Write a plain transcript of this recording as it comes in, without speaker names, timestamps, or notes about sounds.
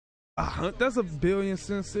There's a billion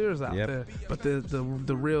sinceres out there, but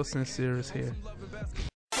the real sincere is here.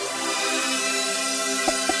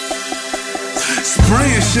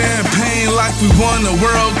 Spraying champagne like we won a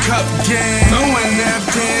World Cup game. Throwing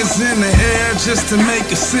napkins in the air just to make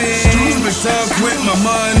a scene. Stupid up with my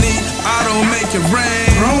money, I don't make it rain.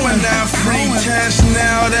 Throwing out free cash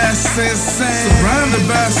now, that's insane. Surrounded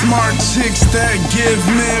by smart chicks that give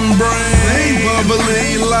men brain. They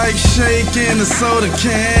bubbly like shaking a soda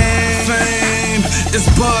can. Fame is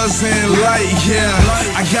buzzing light, yeah.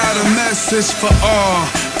 I got a message for all.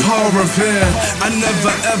 Paul Revere, I never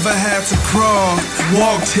ever had to crawl,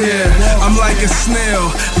 walked here. I'm like a snail,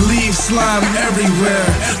 leave slime everywhere.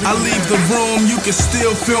 I leave the room, you can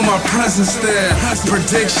still feel my presence there.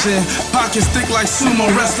 Prediction, pockets thick like sumo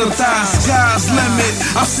wrestler thighs. Sky's limit,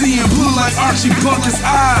 I'm seeing blue like Archie Bunker's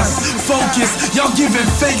eyes. Focus, y'all giving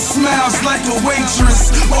fake smiles like a waitress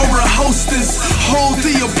or a hostess. Hold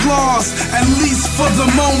the applause, at least for the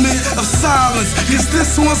moment of silence, cause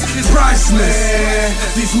this one's priceless.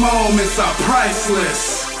 These moments are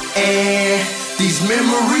priceless, and these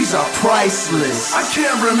memories are priceless. I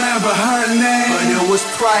can't remember her name, but it was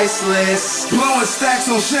priceless. Blowing stacks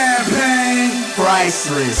on champagne,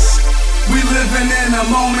 priceless. We living in a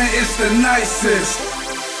moment, it's the nicest,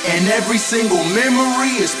 and every single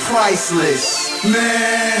memory is priceless.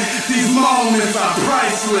 Man, these moments are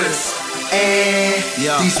priceless, and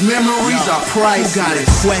these memories are priceless. Who got a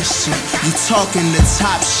question? You talking the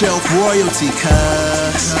top shelf royalty,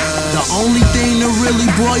 cuz the only thing that really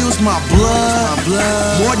boils my blood,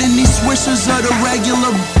 more than these swishers of the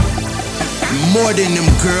regular, more than them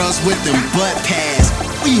girls with them butt pads.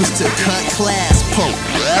 We used to cut class, poke,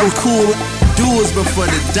 that was cool. Duels, but for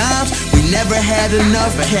the dimes, we never had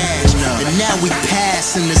enough cash. And now we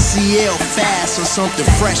passing the CL fast on something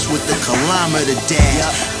fresh with the kilometer dash.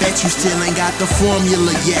 Bet you still ain't got the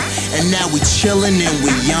formula yet. And now we chillin' and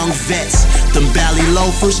we young vets. Them Bally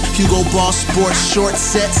loafers, Hugo Boss sports short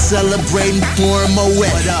sets, celebrating pouring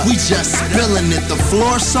Moet. We just spillin' it, the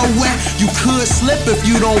floor so wet. You could slip if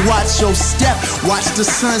you don't watch your step. Watch the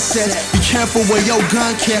sunset, be careful where your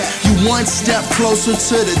gun kept. You one step closer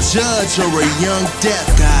to the judge or a young death.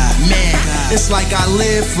 God, man, it's like I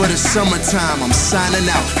live for the summertime. I'm signing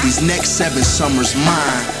out, these next 7 summers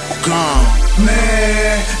mine. Gone.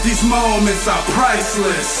 Man, these moments are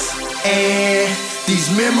priceless, and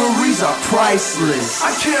these memories are priceless.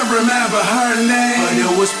 I can't remember her name, but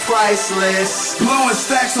it was priceless. Blowing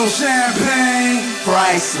stacks on champagne,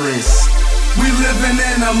 priceless. We living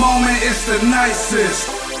in a moment, it's the nicest,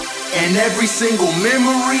 and every single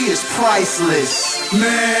memory is priceless.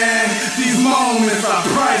 Man, these moments are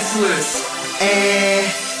priceless, and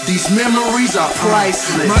these memories are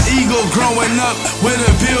priceless. My ego growing up where the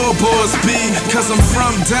billboards be, cause I'm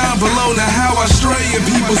from down below, now how I stray and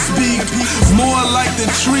people speak. More like the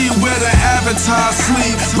tree where the avatar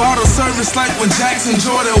sleep. Bottle service like when Jackson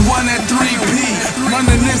Jordan won at 3P.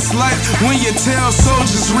 Running this life when you tell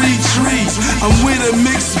soldiers retreat. I'm with a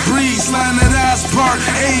mixed breed, standardized part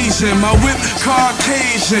Asian. My whip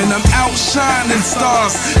Caucasian, I'm outshining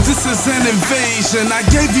stars. This is an invasion, I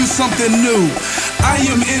gave you something new, I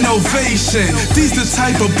am innovation. These the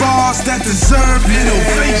type of bars that deserve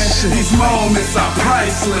innovation. These moments are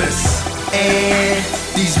priceless, and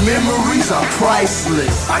these memories are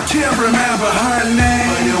priceless. I can't remember her name,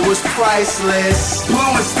 but it was priceless.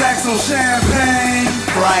 Blowing stacks on champagne,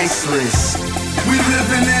 priceless. We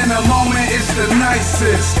living in a moment, it's the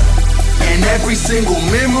nicest, and every single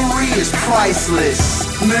memory is priceless.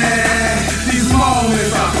 Man, these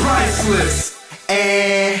moments are priceless,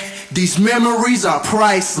 and these memories are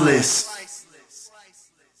priceless.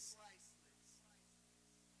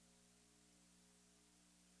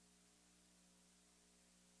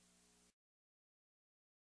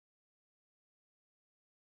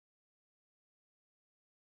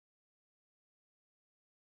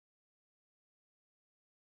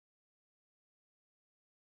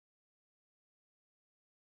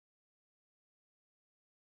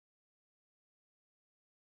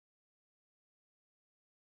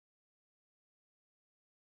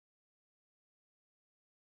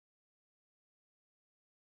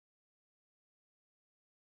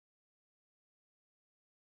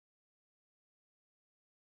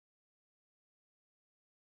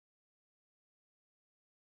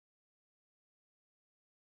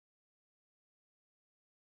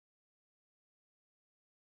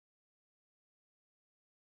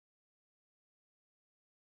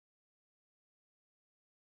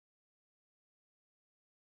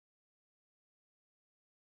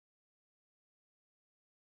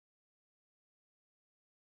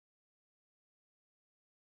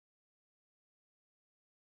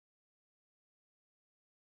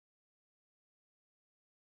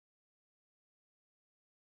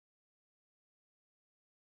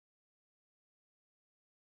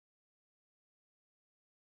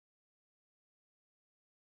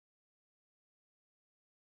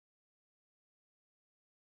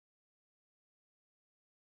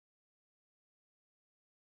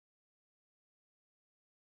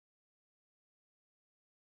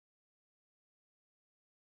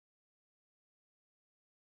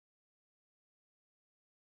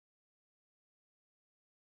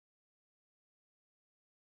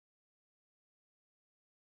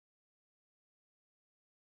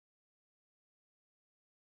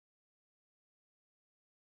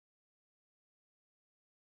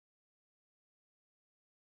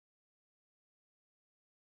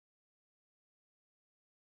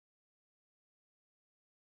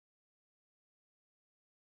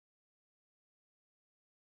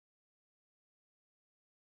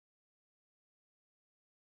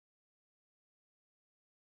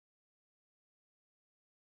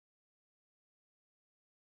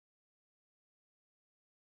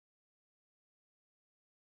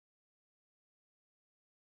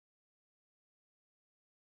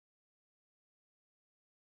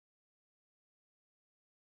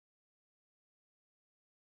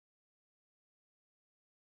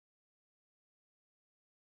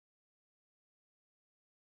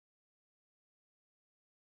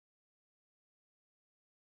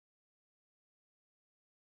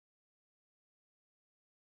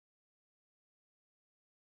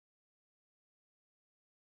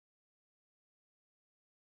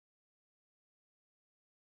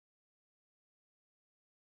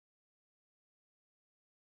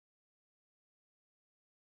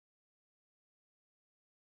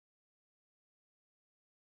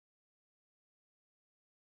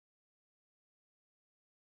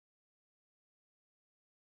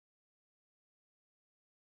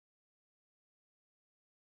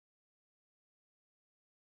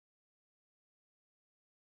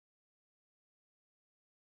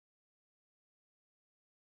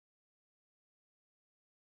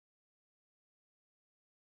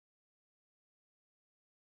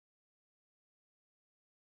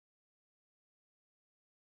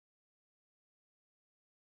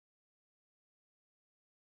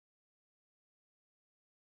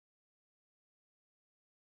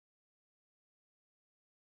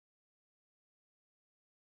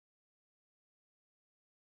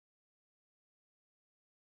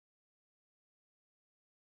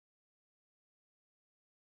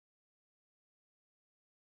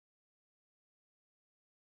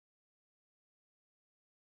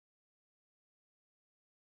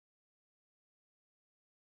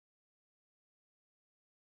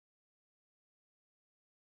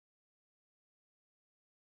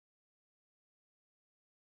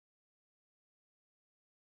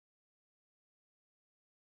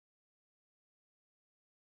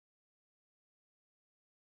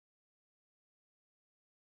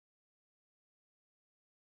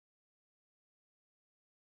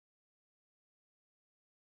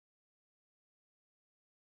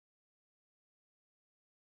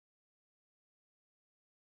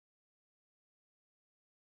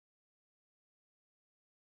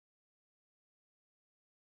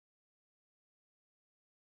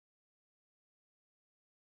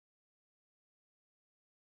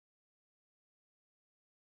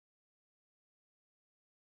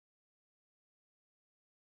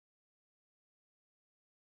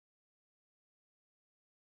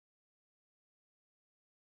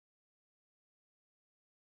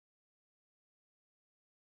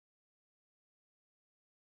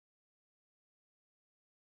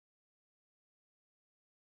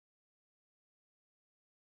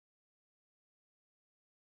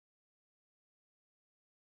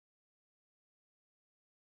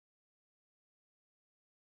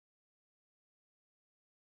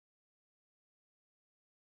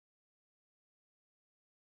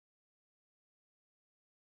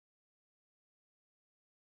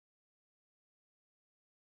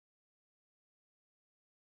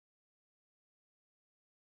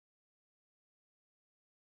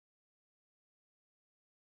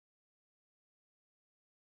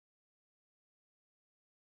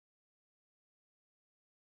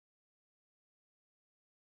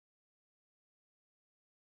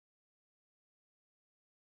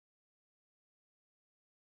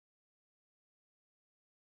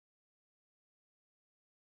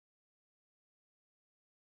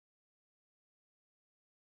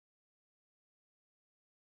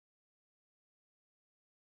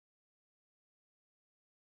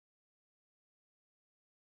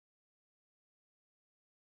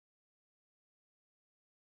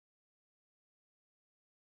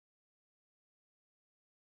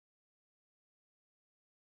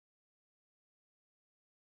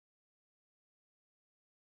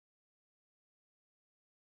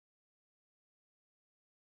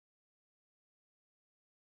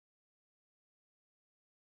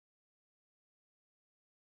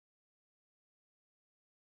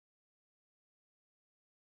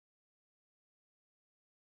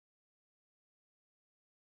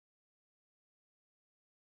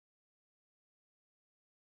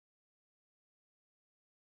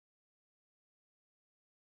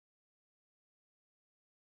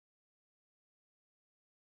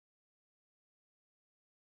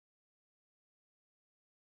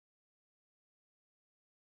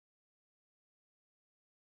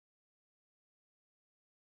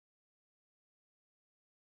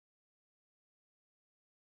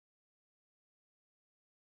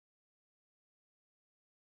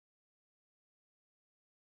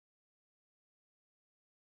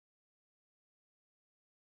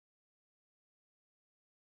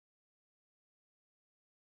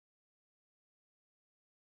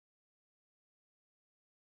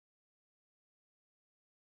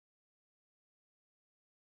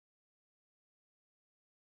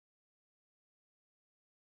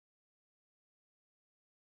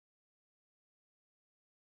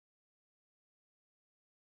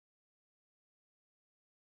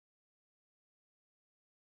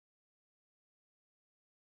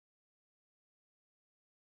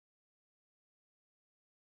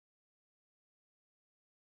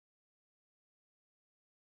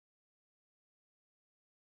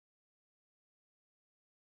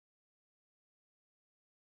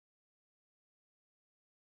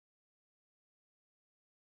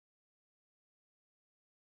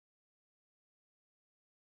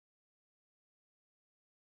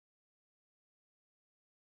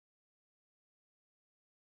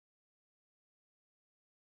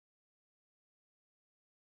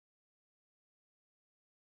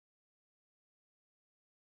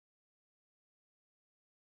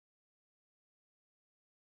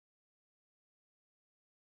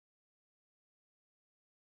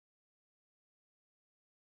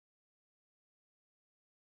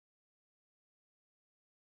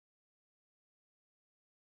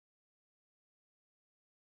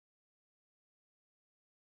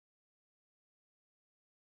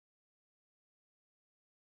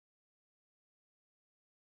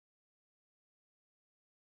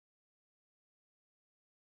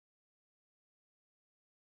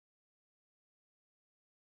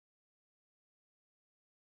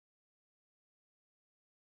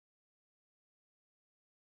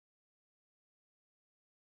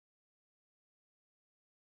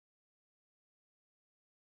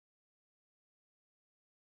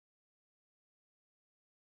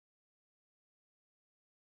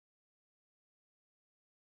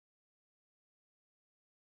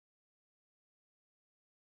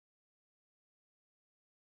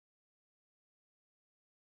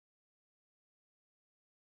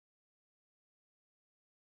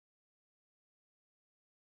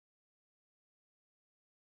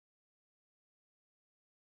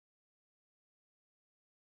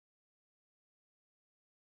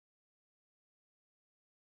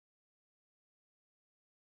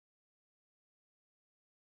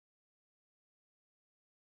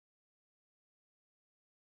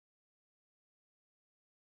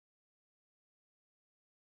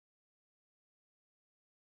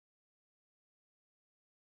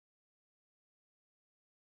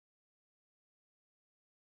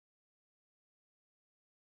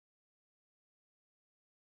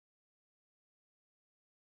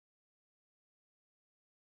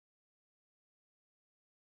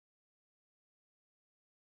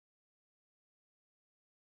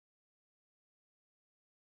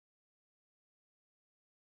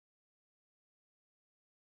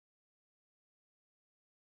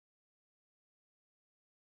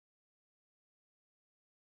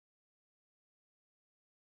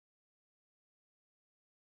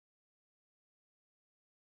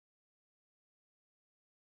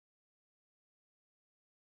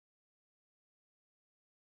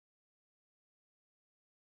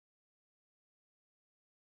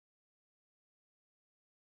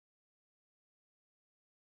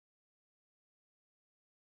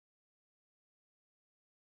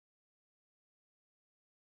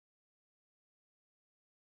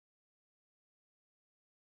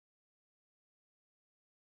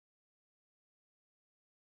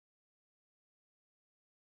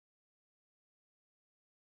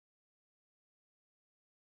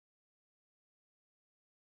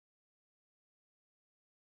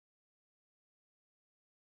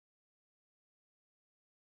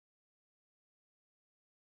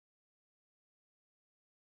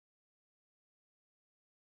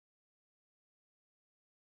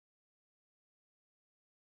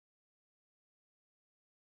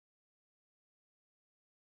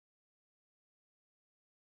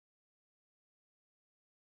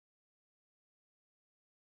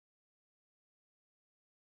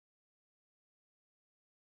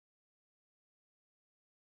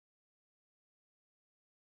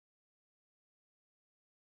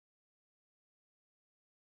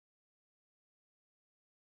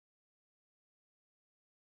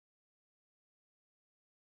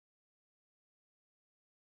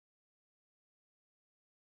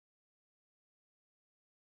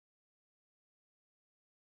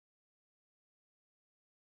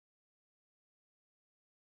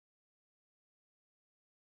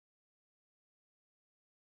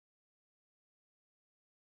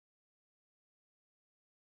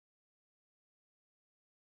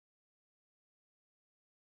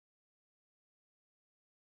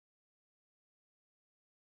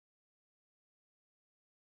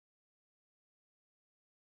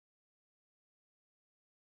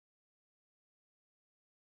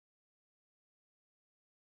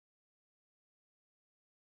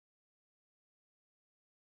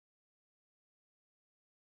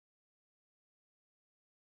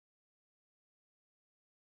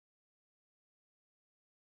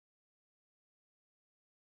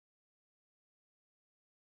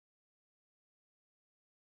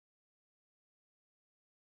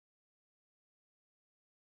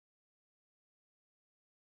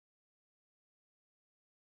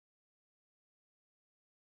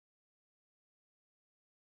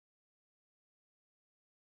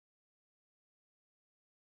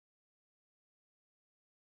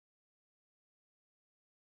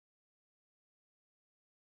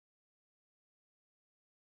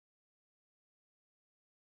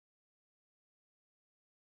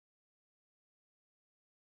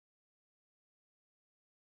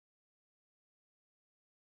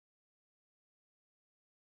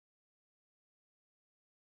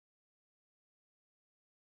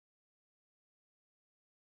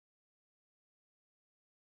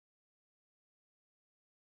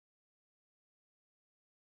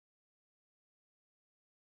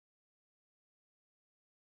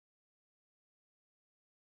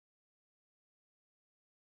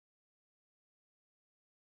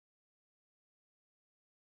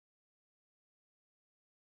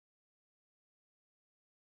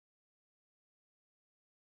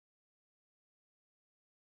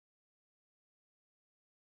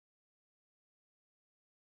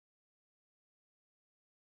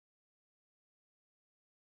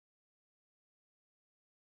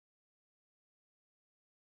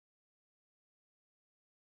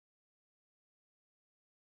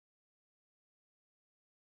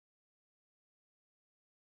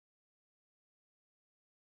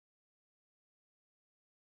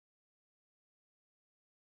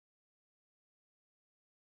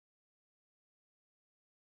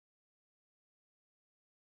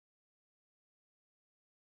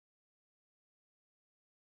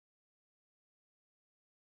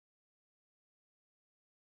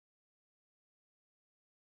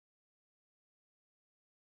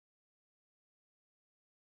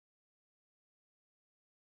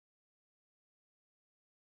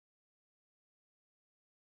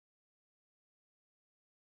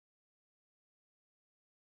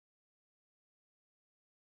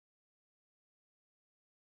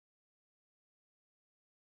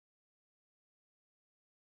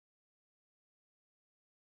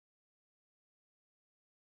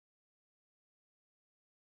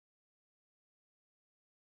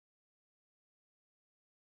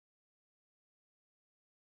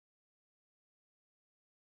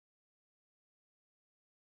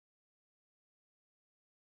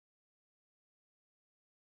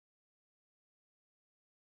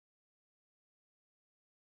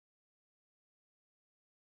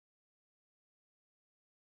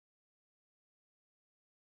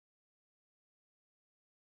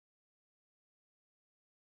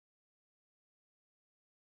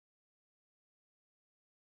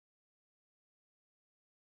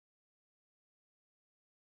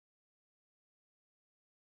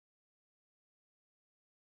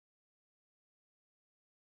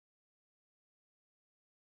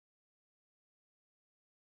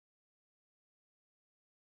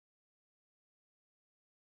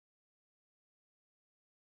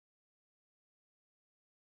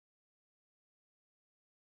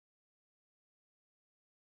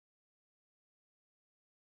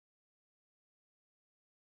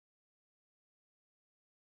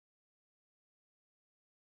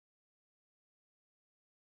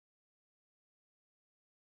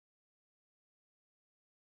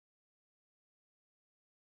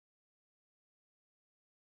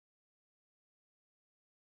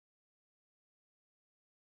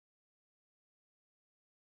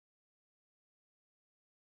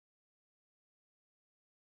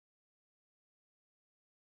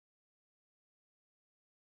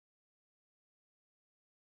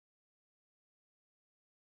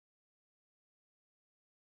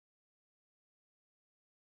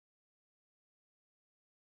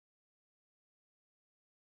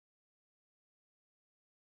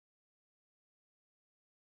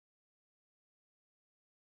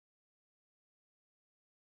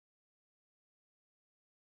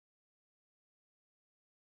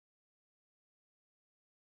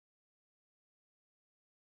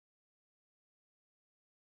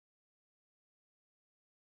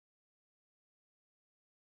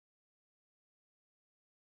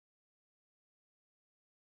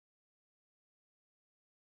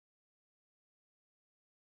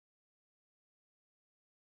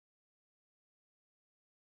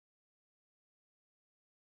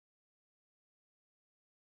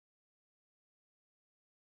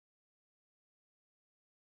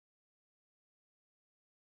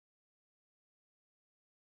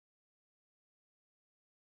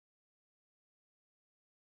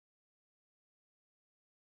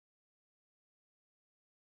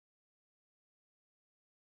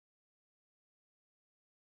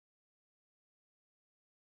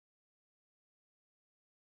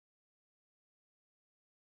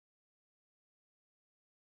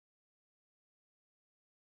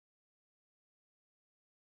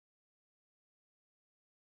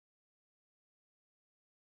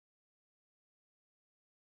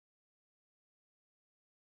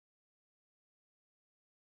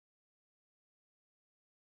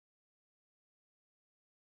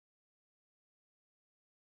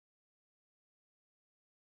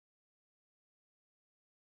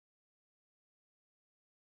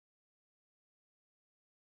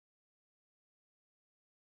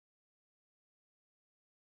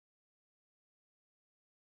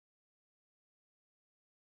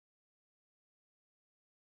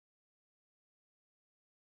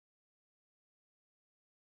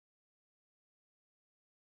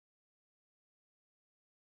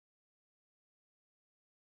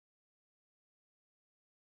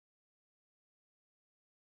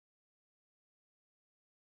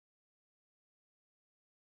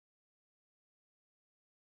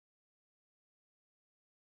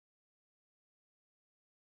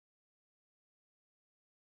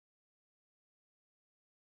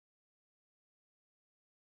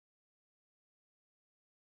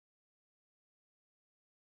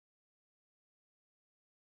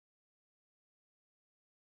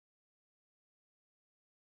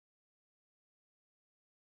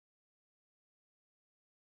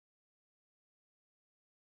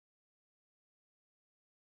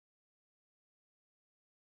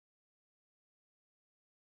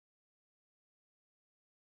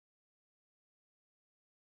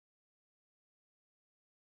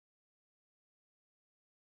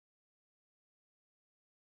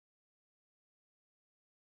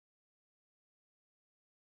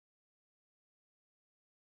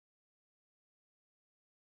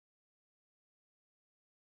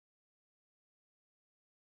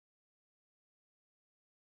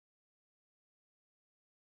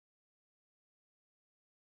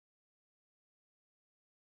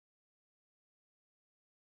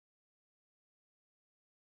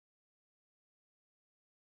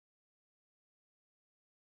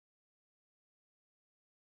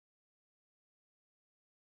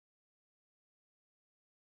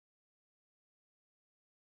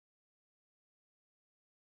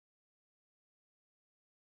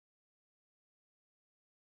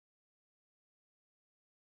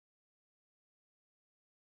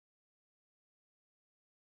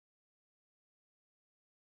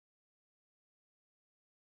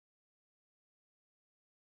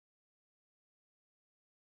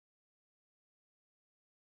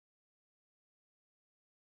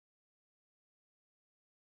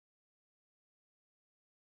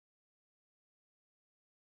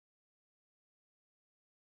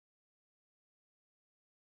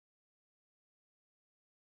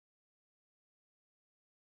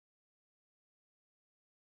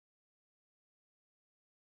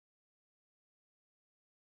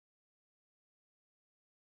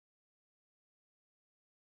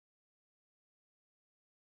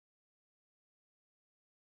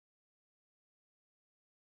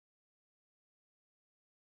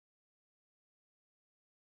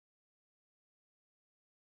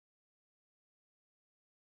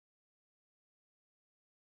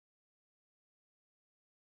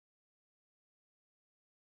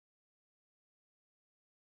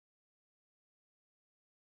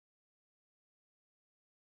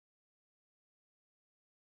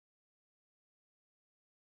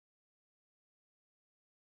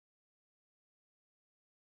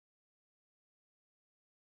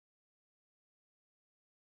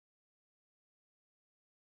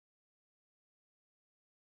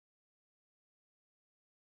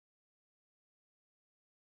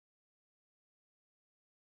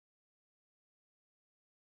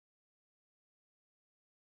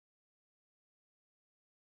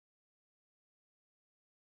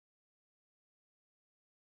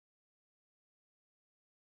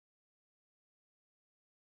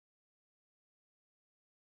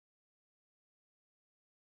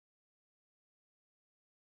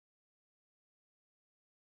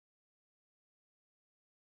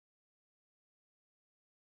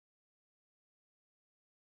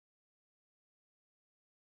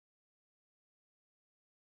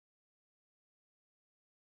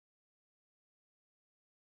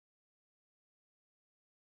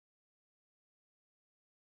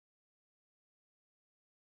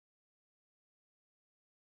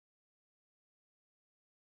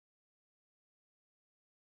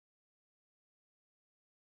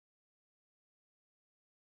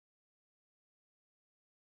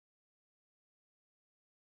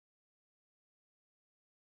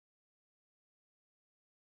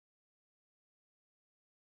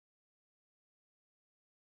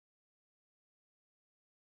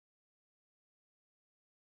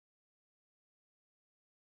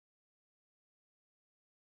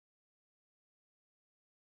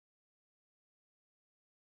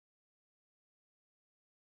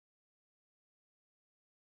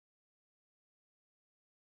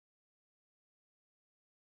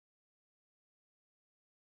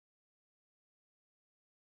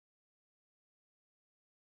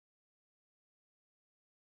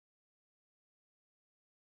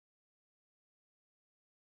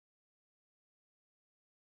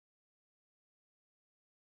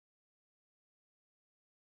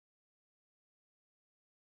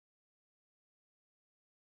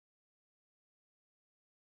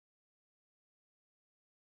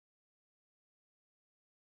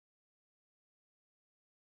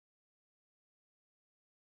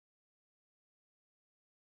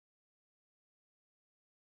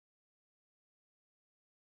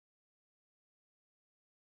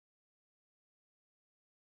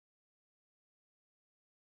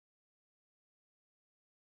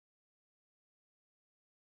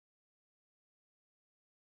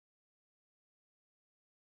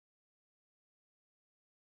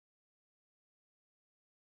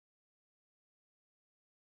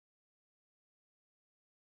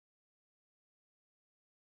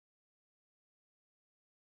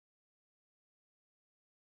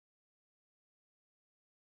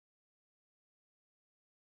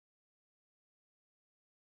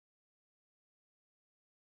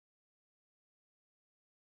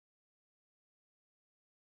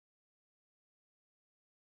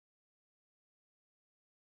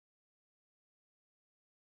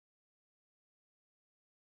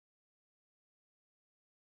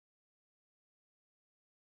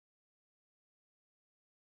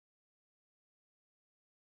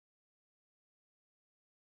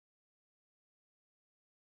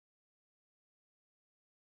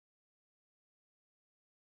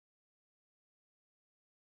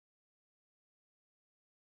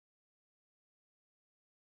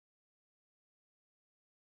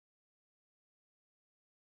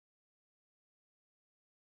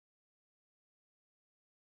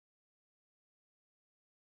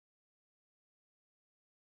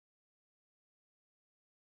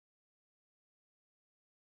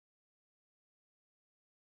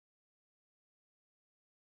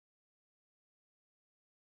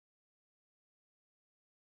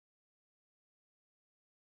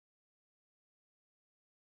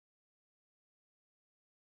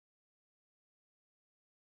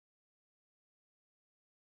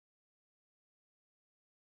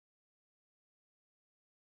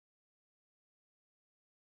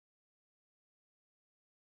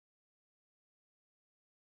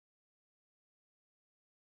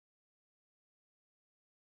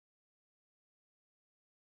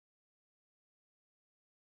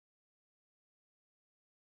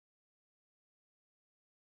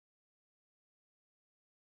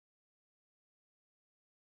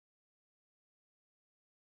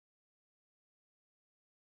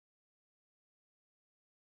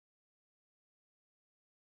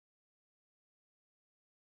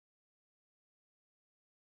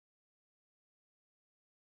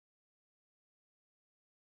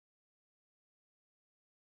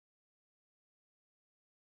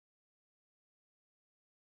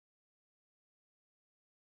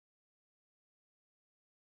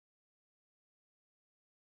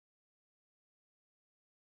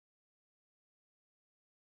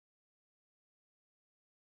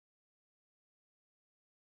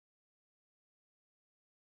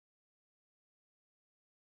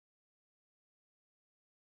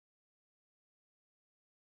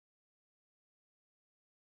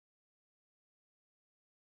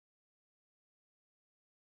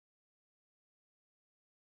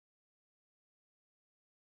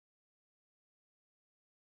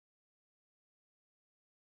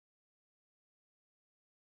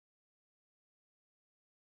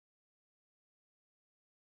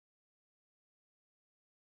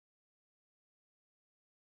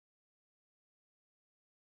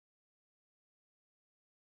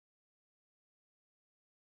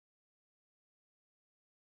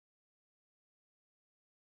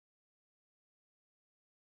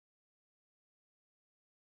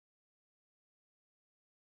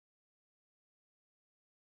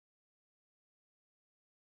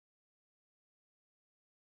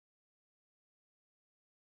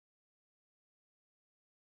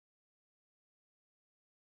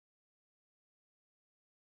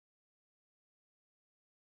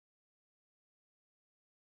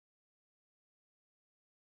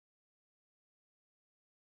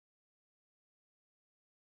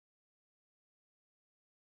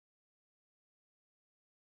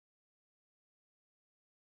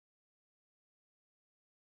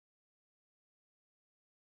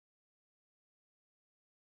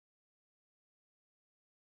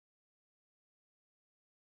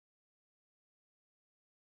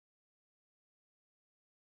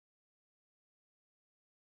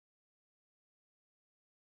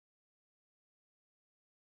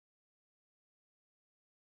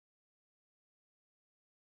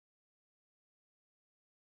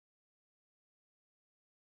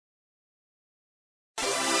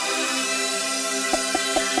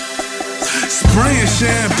 Spraying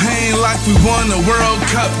champagne like we won a World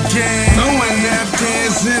Cup game. Throwing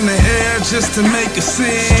napkins in the air just to make a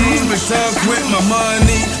scene. Stupid up with my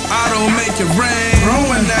money, I don't make it rain.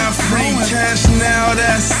 Throwing out free cash now,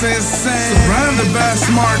 that's insane. Surrounded by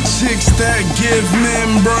smart chicks that give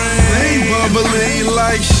membrane. They bubbly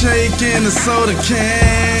like shaking a soda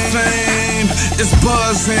can. Fame is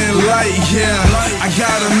buzzing light, yeah. I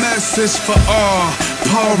got a message for all.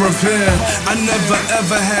 Paul Revere, I never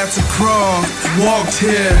ever had to crawl, walked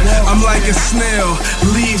here. I'm like a snail,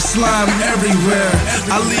 leave slime everywhere.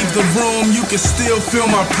 I leave the room, you can still feel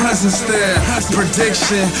my presence there.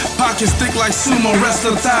 Prediction, pockets thick like sumo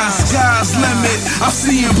wrestler thighs. Sky's limit, I'm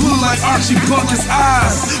seeing blue like Archie Bunker's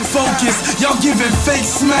eyes. Focus, y'all giving fake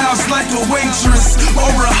smiles like a waitress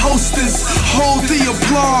or a hostess. Hold the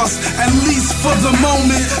applause, at least for the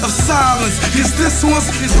moment of silence, cause this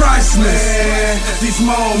one's priceless. These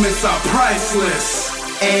moments are priceless.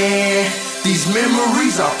 And these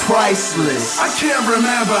memories are priceless. I can't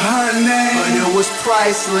remember her name, but it was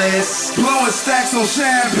priceless. Blowing stacks on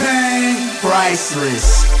champagne.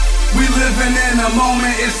 Priceless. We living in a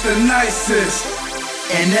moment, it's the nicest.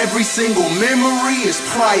 And every single memory is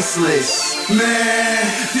priceless. Man,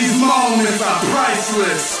 these moments are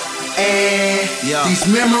priceless. And these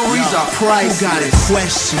memories are priceless. Who got a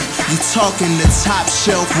question? You talking the top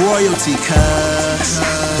shelf royalty, cuz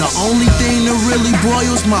the only thing that really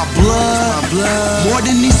boils my blood, more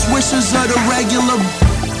than these swishers or the regular,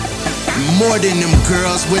 more than them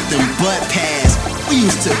girls with them butt pads. We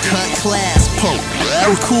used to cut class poke. That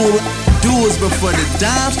was cool. Duels before the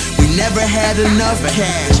dimes, we never had enough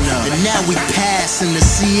cash. And now we pass in the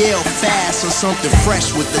CL fast or something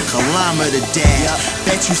fresh with the kilometer dash.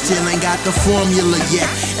 Bet you still ain't got the formula yet.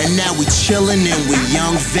 And now we chillin' and we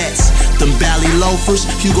young vets. Them Bally loafers,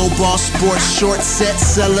 Hugo Boss sports short sets,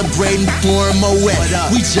 celebrating pouring Moet.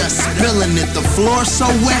 We just spillin' it, the floor so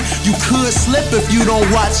wet. You could slip if you don't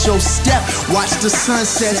watch your step. Watch the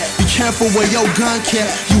sunset, be careful where your gun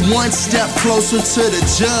kept. You one step closer to the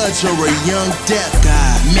judge or a young death.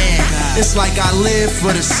 God, man, it's like I live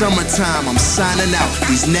for the summertime. I'm signing out,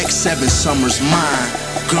 these next 7 summers mine.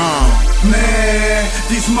 Gone. Man,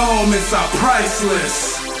 these moments are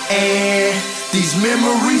priceless. And these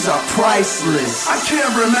memories are priceless. I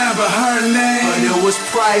can't remember her name, but it was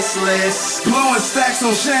priceless. Blowing stacks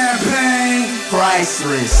on champagne.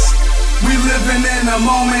 Priceless. We living in a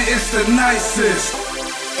moment, it's the nicest.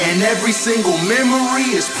 And every single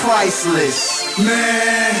memory is priceless.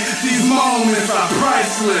 Man, these moments are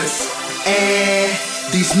priceless. And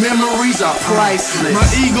these memories are priceless. My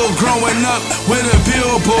ego growing up where the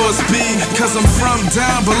billboards be, cause I'm from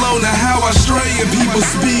down below, now how I stray and people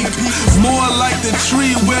speak. More like the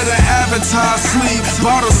tree where the avatar sleep.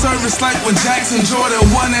 Bottle service like when Jackson Jordan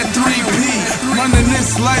won at 3P. Running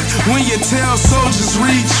this life when you tell soldiers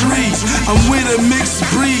retreat. I'm with a mixed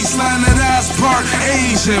breed, slanted eyes part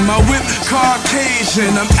Asian. My whip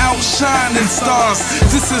Caucasian, I'm outshining stars.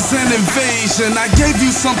 This is an invasion, I gave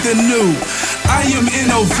you something new. I am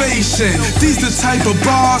innovation. These the type of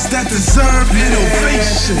bars that deserve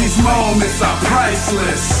innovation. These moments are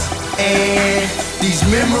priceless. And these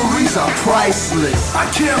memories are priceless. I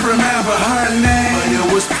can't remember her name, but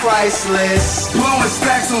it was priceless. Blowing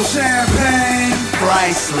stacks on champagne.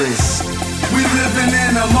 Priceless. We living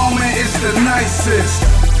in a moment, it's the nicest.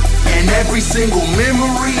 And every single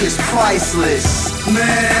memory is priceless.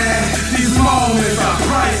 Man, these moments are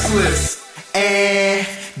priceless. And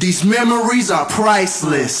these memories are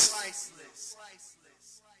priceless.